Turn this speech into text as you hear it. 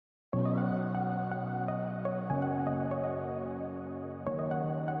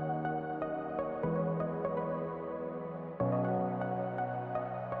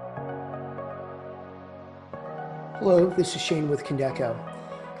Hello, this is Shane with Condeco.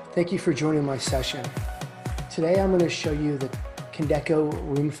 Thank you for joining my session. Today I'm going to show you the Condeco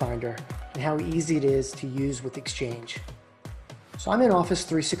Room Finder and how easy it is to use with Exchange. So I'm in Office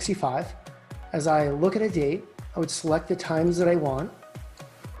 365. As I look at a date, I would select the times that I want,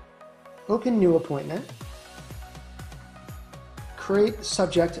 open New Appointment, create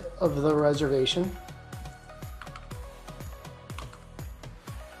subject of the reservation,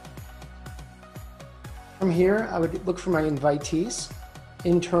 From here, I would look for my invitees,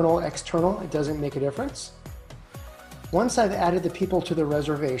 internal, external, it doesn't make a difference. Once I've added the people to the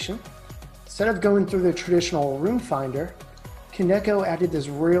reservation, instead of going through the traditional room finder, Condeco added this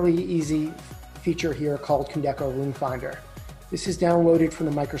really easy feature here called Condeco Room Finder. This is downloaded from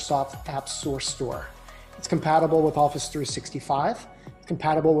the Microsoft App Source Store. It's compatible with Office 365, it's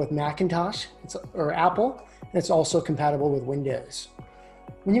compatible with Macintosh or Apple, and it's also compatible with Windows.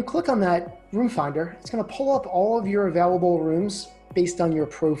 When you click on that room finder, it's going to pull up all of your available rooms based on your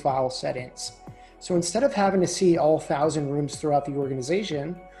profile settings. So instead of having to see all 1,000 rooms throughout the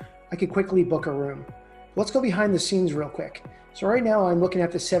organization, I could quickly book a room. Let's go behind the scenes real quick. So right now I'm looking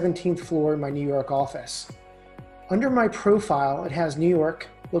at the 17th floor in my New York office. Under my profile, it has New York,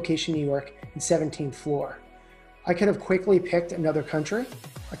 location New York, and 17th floor. I could have quickly picked another country.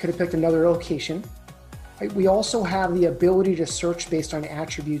 I could have picked another location. We also have the ability to search based on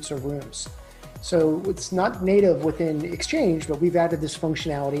attributes of rooms. So it's not native within Exchange, but we've added this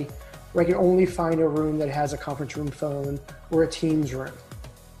functionality where I can only find a room that has a conference room phone or a Teams room.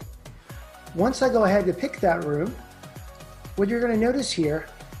 Once I go ahead to pick that room, what you're going to notice here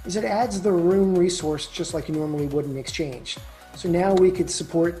is it adds the room resource just like you normally would in Exchange. So now we could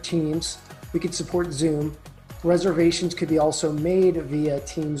support Teams, we could support Zoom. Reservations could be also made via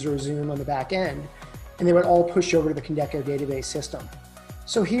Teams or Zoom on the back end, and they would all push over to the Condeco database system.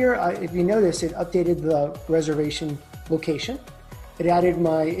 So here, if you notice, it updated the reservation location. It added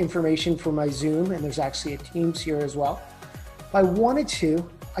my information for my Zoom, and there's actually a Teams here as well. If I wanted to,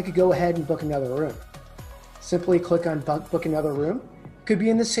 I could go ahead and book another room. Simply click on book another room. It could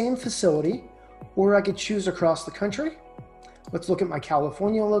be in the same facility, or I could choose across the country. Let's look at my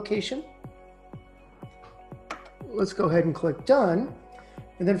California location. Let's go ahead and click done.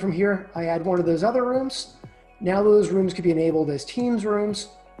 And then from here, I add one of those other rooms. Now those rooms could be enabled as Teams rooms,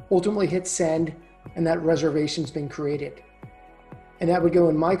 ultimately hit send, and that reservation's been created. And that would go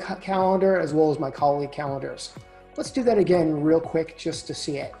in my calendar as well as my colleague calendars. Let's do that again real quick just to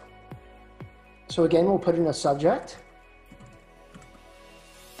see it. So again, we'll put in a subject.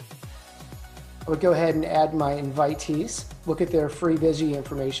 I would go ahead and add my invitees, look at their free busy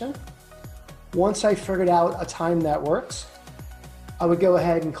information. Once I figured out a time that works, I would go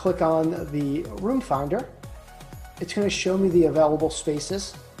ahead and click on the room finder. It's going to show me the available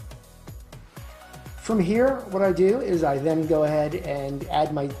spaces. From here, what I do is I then go ahead and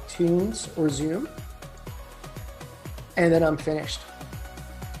add my Teams or Zoom, and then I'm finished.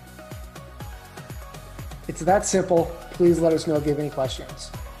 It's that simple. Please let us know if you have any questions.